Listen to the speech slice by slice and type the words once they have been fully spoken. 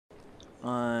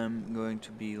I'm going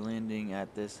to be landing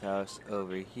at this house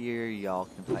over here. Y'all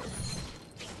can fight.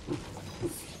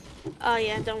 Oh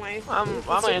yeah, don't worry. I'm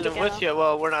landing with you.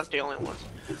 Well, we're not the only ones.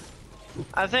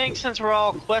 I think since we're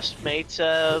all quest mates,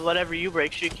 whatever you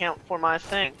break should count for my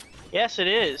thing. Yes, it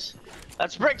is.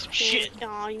 Let's break some shit.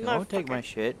 Oh, you Don't take my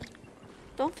shit.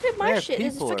 Don't take my shit. There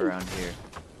are people fucking... around here.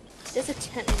 There's a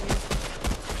tent in here.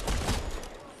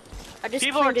 I just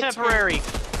People are temporary.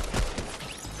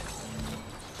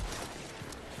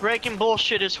 Breaking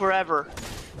bullshit is forever.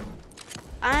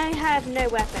 I have no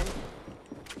weapon.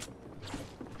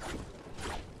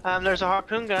 There's a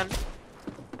harpoon gun.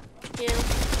 Yeah.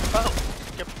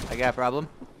 Oh. Yep. I got a problem.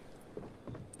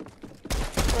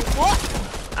 Like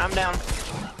what? I'm down.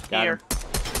 Got Here. him.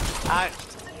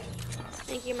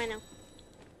 Thank you, Mino.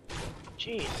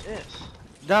 Jesus.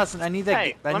 Dawson, I need that.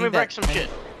 Hey, I let need me break that. some shit.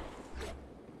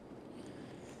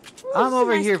 I'm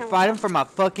over here fighting for my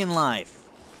fucking life.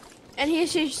 And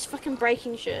he's just fucking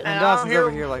breaking shit. And Dawson's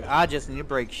over here like, I just need to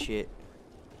break shit.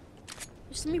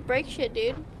 Just let me break shit,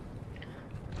 dude.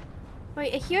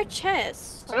 Wait, I hear a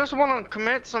chest. I just want to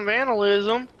commit some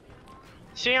vandalism.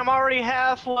 See, I'm already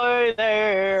halfway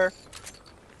there.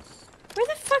 Where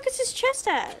the fuck is his chest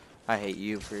at? I hate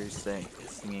you for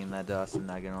singing that, Dawson,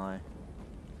 not gonna lie.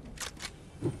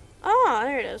 Oh,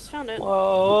 there it is. Found it.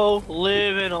 Whoa,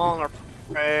 living on a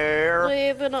prayer.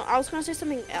 Living on... I was gonna say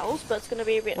something else, but it's gonna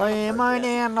be a bit... Living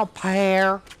in a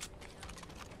prayer.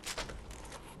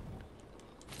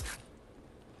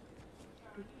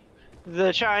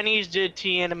 The Chinese did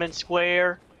Tiananmen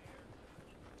Square.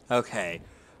 Okay.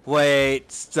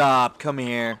 Wait, stop, come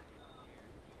here.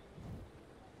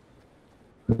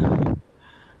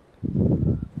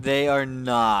 They are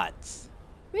not.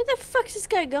 Where the fuck's this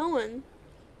guy going?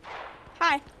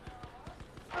 Hi.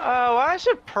 Why is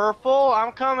it purple?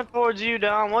 I'm coming towards you,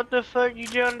 Dom. What the fuck you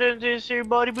jumped into this here,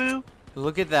 buddy boo?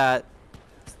 Look at that.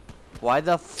 Why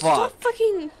the Stop fuck?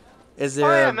 fucking... Is there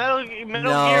Oh yeah, a... Metal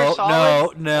Gear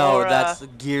Solid. No, or, that's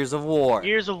Gears of War.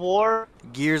 Gears of War.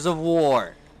 Gears of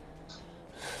War.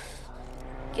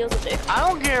 Gears of Dick. I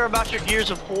don't care about your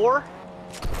Gears of War.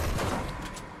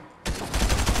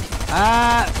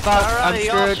 Ah, fuck, I'm Alright,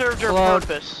 y'all screwed. served your Float.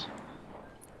 purpose.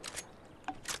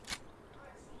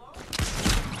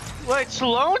 Wait,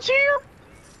 Sloane's here?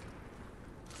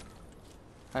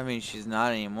 I mean, she's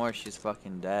not anymore. She's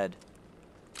fucking dead.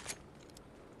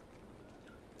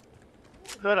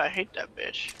 Good, I hate that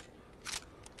bitch.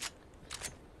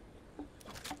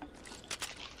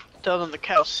 Tell them the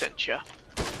cow sent ya.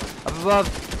 Up above.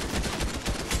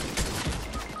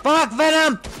 Fuck,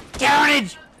 Venom!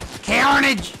 Carnage!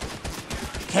 Carnage!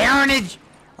 Carnage!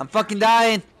 I'm fucking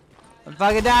dying. I'm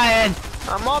fucking dying.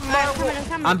 I'm on my way.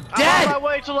 I'm dead! I'm on my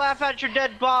way to laugh at your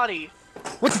dead body.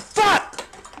 What the fuck?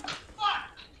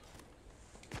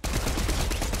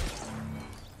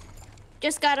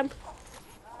 Just got him.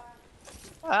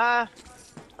 I'm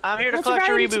here to Let's collect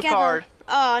your ride reboot together. card.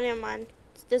 Oh, never mind.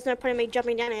 There's no point in me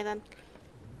jumping down here then.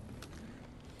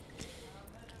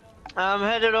 I'm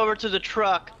headed over to the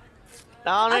truck.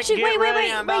 Donna, Actually, get wait,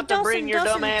 ready. I'm about to bring your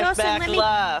dumb ass back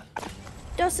alive.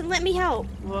 Dawson, let me help.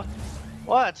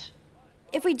 What?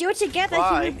 If we do it together,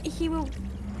 Why? he will.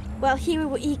 Well, he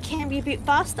can reboot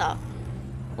faster.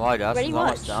 Why, Dawson's Ready,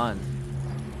 almost watch. done.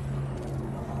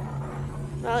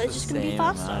 Well, it's just gonna be Same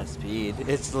faster. amount of speed.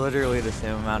 It's literally the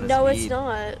same amount of No, speed. it's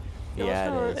not. No,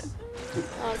 Yeah, it's it is. not.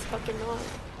 Oh, it's fucking not.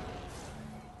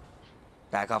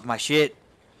 Back off my shit.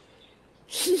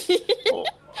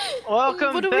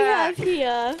 Welcome What do back. we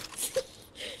have here?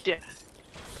 Yeah.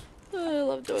 Oh, I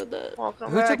love doing that.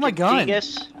 Welcome Who back, took my you gun?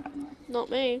 dingus. Not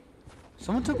me.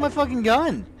 Someone took my fucking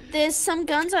gun. There's some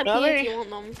guns up here if Really? you want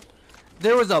them.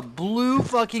 There was a blue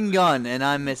fucking gun, and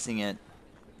I'm missing it.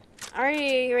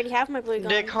 I already have my blue gun.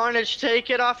 Did Carnage take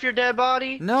it off your dead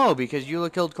body? No, because you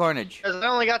killed Carnage. 'Cause I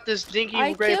only got this dinky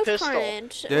I gray killed pistol.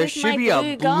 Carnage There with should my be a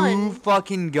blue blue gun.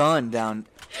 fucking gun down.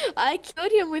 I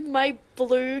killed him with my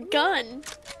blue gun.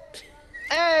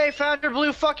 Hey, found your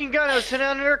blue fucking gun. It was sitting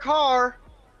under your car.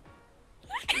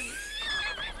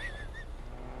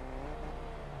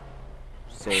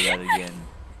 Say that again.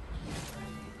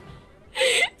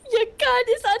 Your gun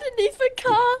is underneath the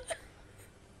car.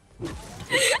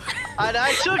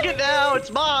 I took it now.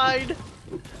 It's mine.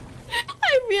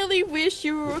 I really wish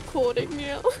you were recording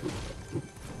now.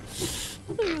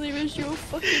 I really wish you were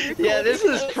fucking recording. Yeah, this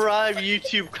is now. prime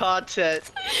YouTube content.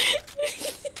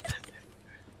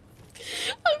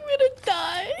 I'm gonna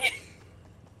die.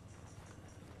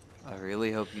 I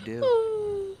really hope you do.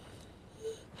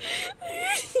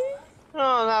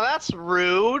 Oh, now that's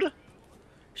rude.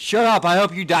 Shut up, I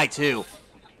hope you die too.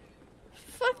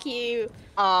 Fuck you.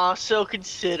 Aw, so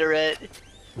considerate.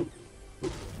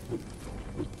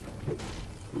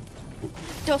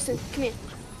 Dawson, come here.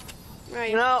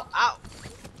 Right. You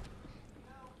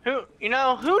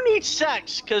know, who needs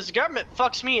sex? Cause the government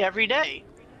fucks me every day.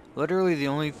 Literally, the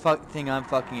only thing I'm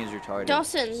fucking is retarded.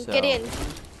 Dawson, so. get in.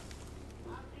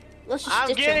 Let's just I'm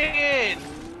ditch getting him. in.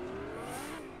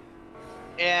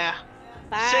 Yeah.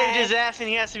 Bye. Saved his ass, and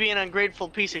he has to be an ungrateful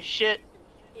piece of shit.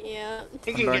 Yeah.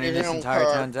 He I'm can get burning his this own entire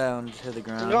car. town down to the I'm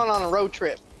ground. going on a road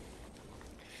trip.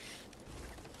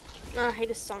 Oh, I hate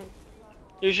this song.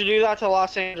 You should do that to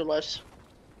Los Angeles.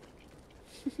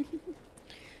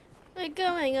 We're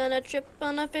going on a trip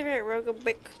on a favorite road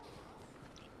bike.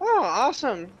 Oh,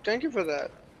 awesome. Thank you for that.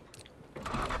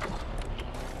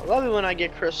 I love it when I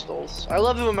get crystals. I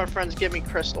love it when my friends give me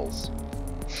crystals.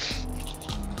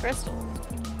 Crystal.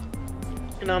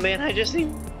 You know, man, I just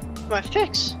need my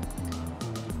fix.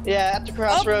 Yeah, at the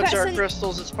crossroads are person.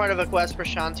 crystals. It's part of a quest for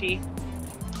Shanti.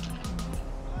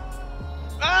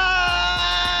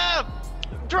 Ah!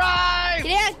 Drive!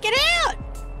 Get out! Get out!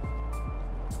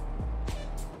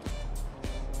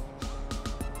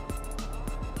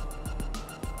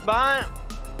 Behind.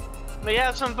 We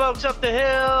have some folks up the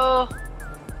hill.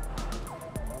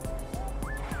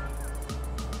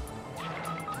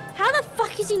 How the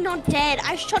fuck is he not dead?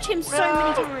 I shot him so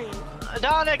many times.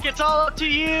 Donick, it's all up to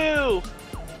you. You know,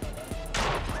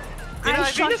 I I think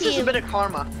shot this is a him. bit of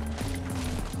karma.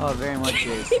 Oh, very much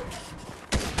is.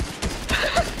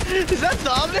 Is that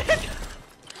Dominic?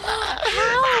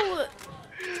 How?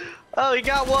 Oh, he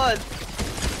got one.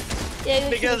 Yeah,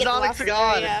 we Because can get the Donic's last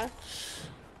gone. area.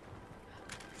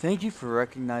 Thank you for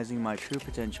recognizing my true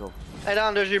potential. Hey,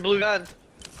 Dom, there's your blue gun.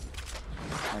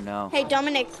 I know. Hey,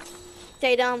 Dominic.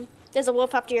 Stay down. There's a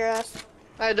wolf after your ass.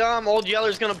 Hey, Dom, old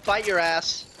Yeller's gonna bite your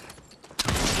ass.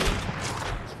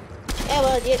 Yeah,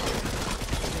 well, yeah.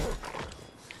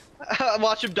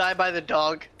 Watch him die by the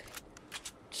dog.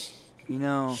 You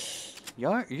know,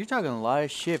 you're talking a lot of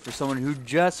shit for someone who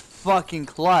just fucking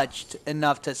clutched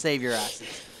enough to save your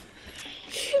asses.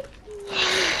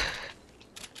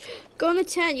 Go in the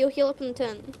tent. You'll heal up in the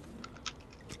tent.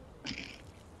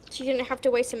 So you didn't have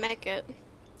to waste a medkit.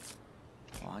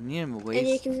 Oh, I need him to And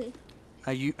you waste.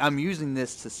 can... I'm using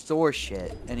this to store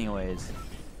shit, anyways.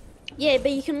 Yeah,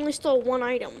 but you can only store one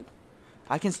item.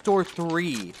 I can store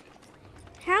 3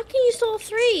 How can you store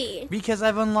 3? because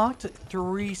I've unlocked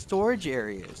 3 storage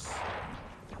areas.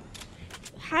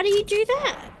 How do you do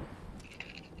that?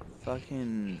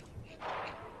 Fucking.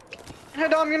 Hey,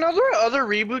 Dom, you know there are other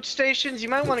reboot stations? You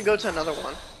might want to go to another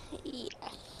one. Yeah.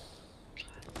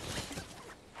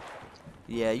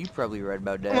 Yeah, you probably read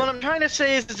about What that. I'm trying to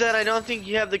say is that I don't think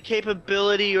you have the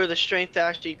capability or the strength to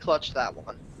actually clutch that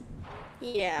one.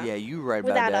 Yeah. Yeah, you right about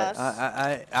Without that.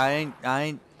 us. I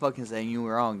ain't fucking saying you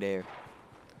were wrong there.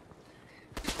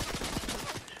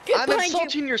 I'm Behind you.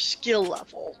 insulting your skill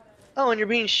level. Oh, and you're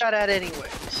being shot at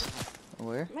anyways.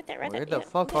 Where? Right there, right Where there. the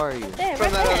fuck are you? Right there, From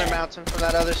right that there. other mountain, from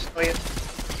that other civilian.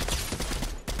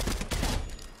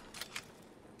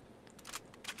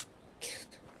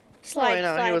 Slide, I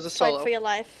know, he slide, was a slide solo. for your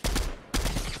life.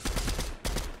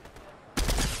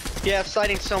 Yeah,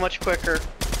 sliding so much quicker.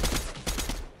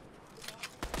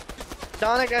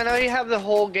 Donick, I know you have the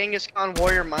whole Genghis Khan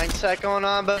warrior mindset going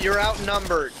on, but you're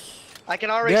outnumbered. I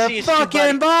can already see They're his two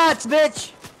fucking buddies. bots,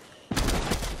 bitch!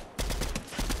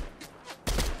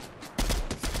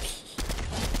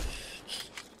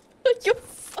 You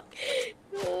fuck.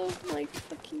 Oh my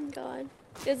fucking god.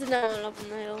 There's another one up on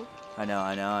the hill. I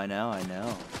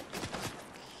know.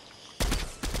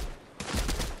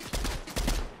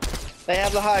 They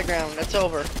have the high ground. It's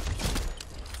over.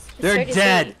 They're 33.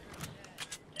 dead!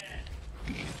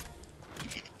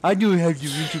 I don't have the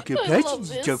mental I love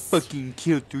capacity to this. fucking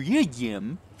kill 3 of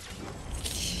them.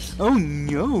 Oh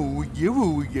no, Well,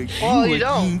 you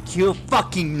don't. can kill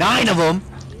fucking 9 of them!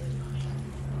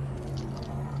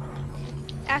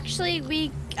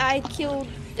 Actually, I killed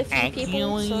a few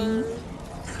people, so...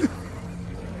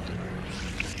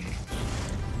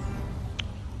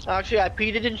 Actually, I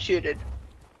peed and shooted.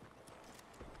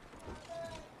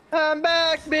 I'm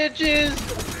back, bitches!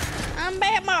 I'm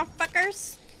bad,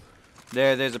 motherfuckers.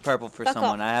 There's a purple for Fuck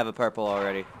someone. off. I have a purple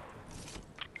already.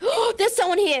 There's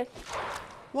someone here.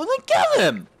 Well, then kill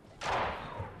him!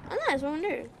 Oh, that's what I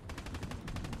do.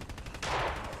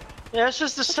 Yeah, it's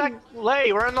just the second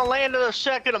lay. We're in the land of the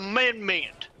Second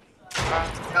Amendment.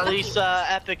 At least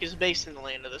Epic is based in the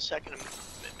land of the Second Amendment.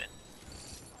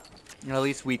 At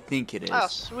least we think it is. Oh,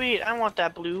 sweet. I want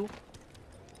that blue.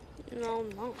 No,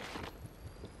 no.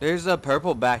 There's a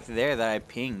purple back there that I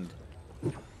pinged.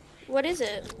 What is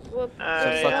it? What, It's a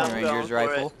yeah, fucking I'm going Ranger's for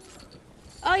rifle. it.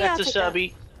 oh, yeah, I'll That's a take that.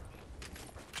 subby.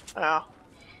 Yeah.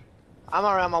 I'm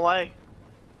around my way.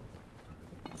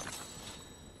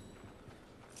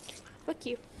 Fuck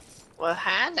you. Well,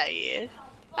 hi there.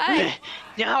 Hi.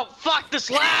 No, fuck this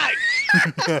lag!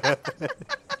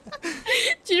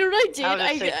 Do you know what I did? I'll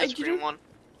just take I this green one.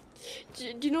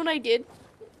 do you know what I did?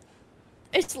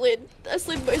 I slid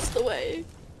most of the way.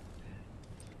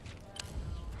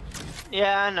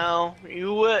 Yeah, I know.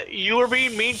 You were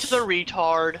being mean to the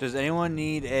retard. Does anyone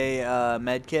need a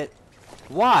med kit?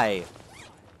 Why?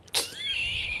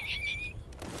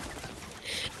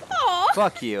 Aw.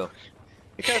 Fuck you.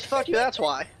 Because fuck you, that's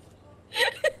why.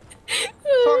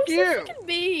 Oh, Fuck so you. fucking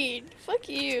mean. Fuck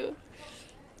you.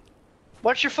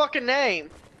 What's your fucking name?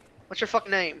 What's your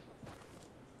fucking name?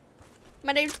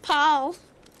 My name's Paul.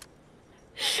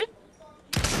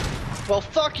 Well,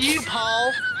 fuck you,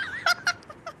 Paul.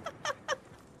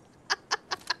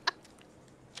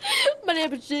 My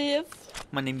name is Jeff.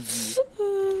 My name's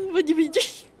My name is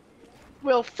Jeff.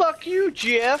 Well, fuck you,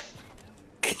 Jeff.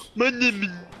 My name is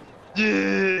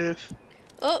Jeff.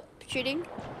 Oh, shooting.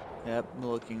 Yep,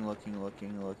 looking.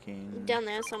 Down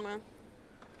there somewhere.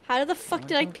 How the fuck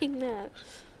did I ping that?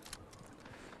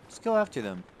 Let's go after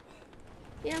them.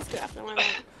 Yeah, let's go after one.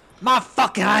 My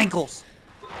fucking ankles!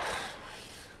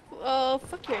 Oh,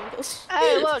 fuck your ankles.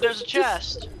 Hey, look, there's a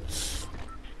chest.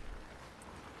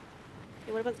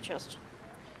 Hey, what about the chest?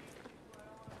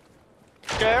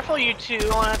 Careful, you two. I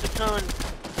won't have to come and...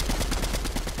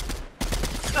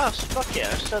 Oh, fuck yeah,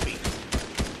 stubby.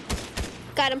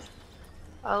 Got him.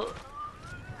 Oh,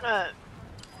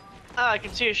 I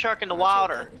can see a shark in the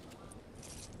water.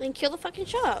 Then kill the fucking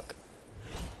shark.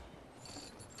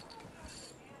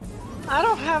 I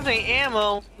don't have the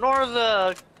ammo, nor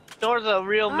the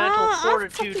real mental I'll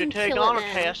fortitude to fucking take kill on a it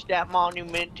now. task that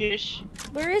monumentous.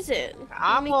 Where is it? Let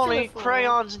I'm me kill gonna it eat for you.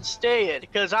 crayons instead,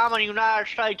 because I'm a United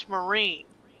States Marine.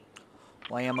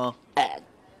 Whammo.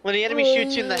 When the enemy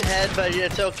shoots you in the head, but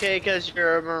it's okay because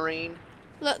you're a Marine,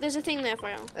 Look, there's a thing there for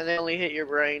you. and they only hit your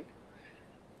brain.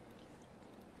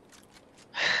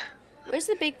 Where's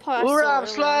the big part? Ooh, I'm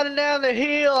sliding down the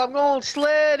hill. I'm going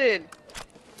sledding.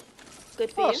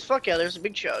 Good for Oh, you. fuck yeah, there's a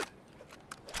big chug.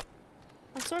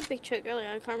 I saw a big chick earlier.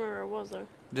 I can't remember where it was though.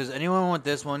 Does anyone want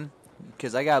this one?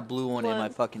 Because I got a blue one in What? my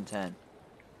fucking tent.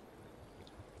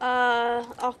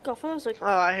 I'll go first. Like, Oh,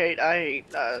 I hate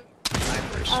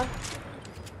snipers.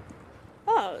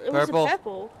 oh, it was Purple. a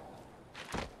purple.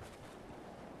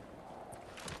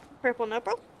 Purple, no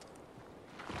purple.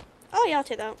 Oh yeah, I'll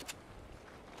take that.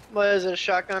 What is it, a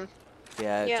shotgun?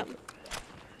 Yeah, Yeah.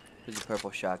 it's a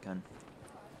purple shotgun.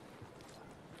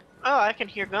 Oh, I can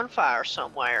hear gunfire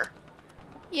somewhere.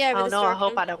 Yeah, Oh no, I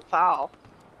hope I don't fall.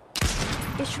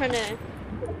 He's trying to.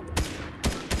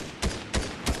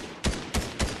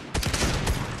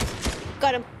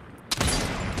 Got him.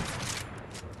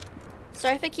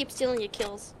 Sorry if I keep stealing your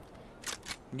kills.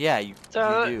 Yeah, you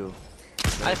So, do.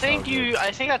 I think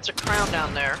that's a crown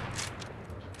down there.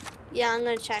 Yeah, I'm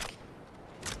gonna check.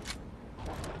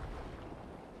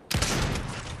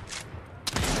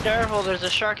 Careful, there's a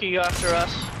sharky after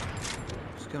us.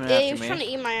 It's coming Yeah, he after was me. trying to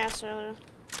eat my ass earlier.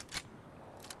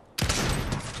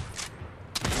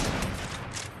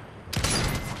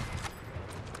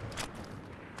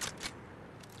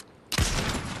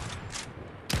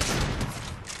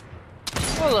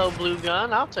 Hello, blue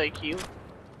gun. I'll take you.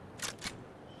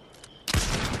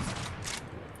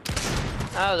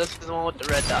 Oh, this is the one with the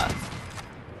red dot.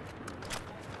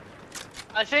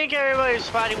 I think everybody's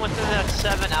fighting within that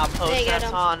 7 outpost There you go, that's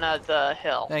Dom. on the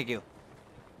hill. Thank you.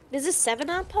 Is this 7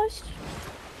 outpost?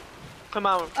 Come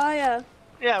on. Oh yeah.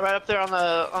 Yeah, right up there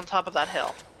on top of that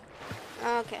hill.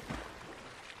 Oh, okay.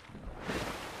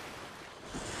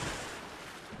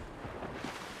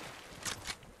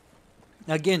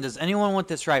 Again, does anyone want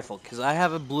this rifle? Because I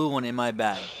have a blue one in my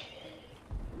bag.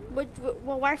 What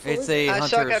rifle It's is a I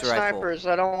suck hunter's at rifle. snipers.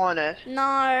 I don't want it. No,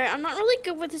 I'm not really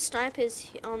good with the snipers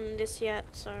on this yet,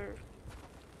 so...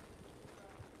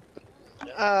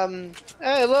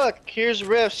 Hey, look. Here's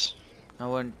rifts. No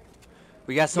one.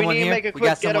 We got We someone need to here. make a We quick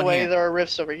got someone getaway. here. There are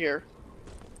rifts over here.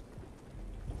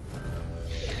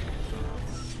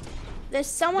 There's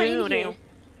someone in Dude, here.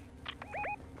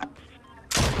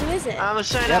 Who is it? I'm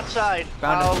standing Yep. outside.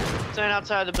 Found I'll him. stand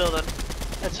outside the building.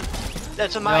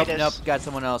 That's a Nope, Midas. nope, got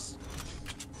someone else.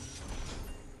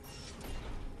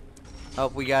 Oh,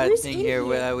 we got Who's a thing in here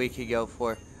here? that we could go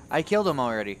for. I killed him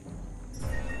already.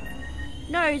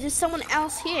 No, there's someone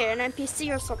else here, an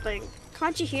NPC or something.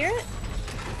 Can't you hear it?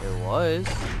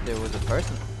 There was a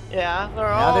person. Yeah, they're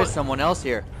Now all. there's someone else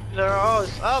here. They're all.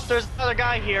 Oh, there's another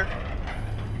guy here.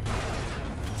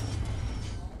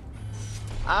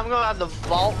 I'm going to have the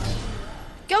vault.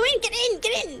 Go in, get in,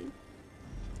 get in!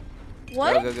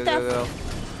 What Go, go, go, the? go, go.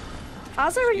 I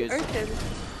was already Excuse- open.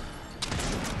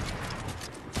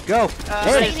 Go.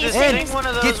 In, Is this in. thing one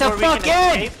of those Get the where fuck we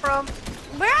can in. escape from?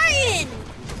 Brian!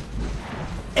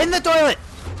 In the toilet.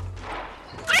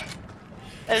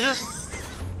 Is this?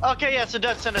 Okay, yeah, so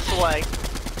Doug sent us away.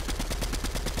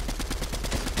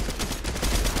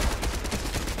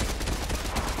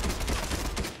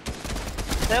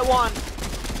 That one.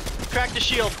 Cracked the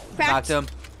shield. Knocked him.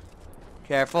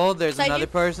 Careful, there's Side another you?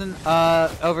 person.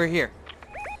 Over here.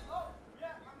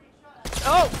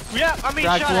 Oh, yeah, I mean,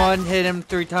 Cracked shot at. one, hit him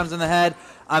 3 times in the head.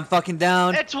 I'm fucking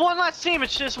down. It's one last team,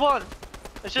 it's just one.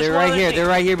 It's just They're one right other here. team. They're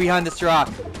right here behind this rock.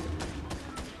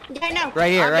 Yeah, I know.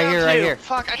 Right here, I'm right down here, right too. here.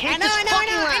 Fuck, I hate I know, this I know, I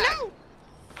fucking know, rat. I know.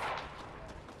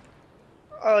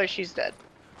 Oh, she's dead.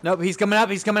 Nope, he's coming up.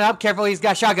 He's coming up. Careful, he's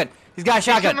got shotgun. He's got a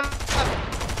shotgun. Coming up.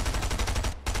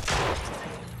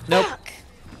 Nope. Fuck.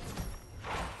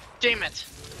 Damn it.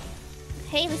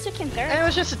 Hey, at least we came third. And it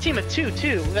was just a team of 2,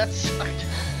 too. That sucked.